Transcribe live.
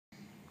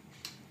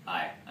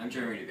I'm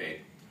Jeremy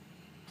Debate.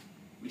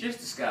 We just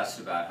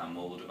discussed about how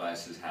mobile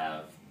devices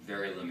have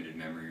very limited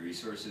memory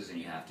resources and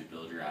you have to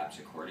build your apps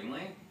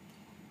accordingly.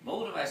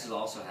 Mobile devices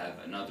also have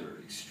another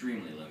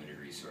extremely limited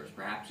resource,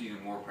 perhaps even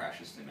more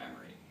precious than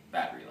memory: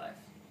 battery life.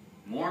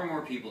 More and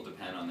more people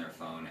depend on their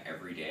phone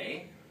every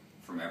day,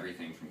 from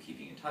everything from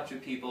keeping in touch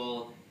with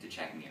people, to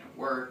checking in at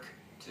work,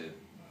 to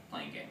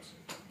playing games.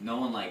 No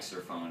one likes their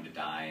phone to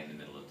die in the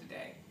middle of the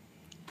day.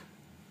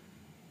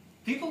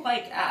 People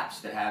like apps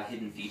that have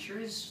hidden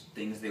features,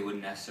 things they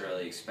wouldn't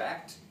necessarily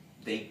expect.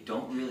 They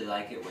don't really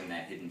like it when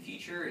that hidden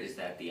feature is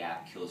that the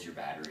app kills your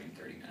battery in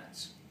 30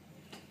 minutes.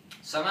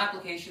 Some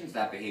applications,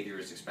 that behavior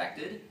is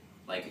expected,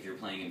 like if you're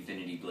playing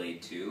Infinity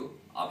Blade 2,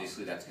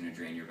 obviously that's going to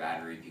drain your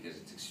battery because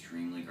it's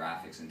extremely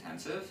graphics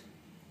intensive.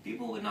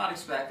 People would not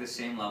expect the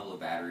same level of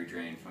battery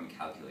drain from a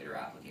calculator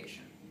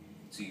application.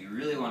 So you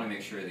really want to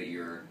make sure that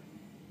you're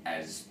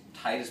as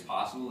tight as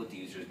possible with the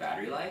user's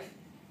battery life,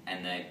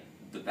 and that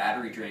the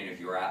battery drain of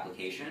your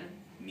application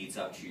meets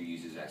up to your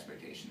user's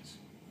expectations.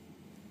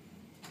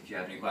 If you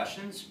have any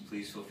questions,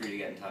 please feel free to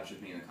get in touch with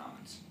me in the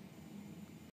comments.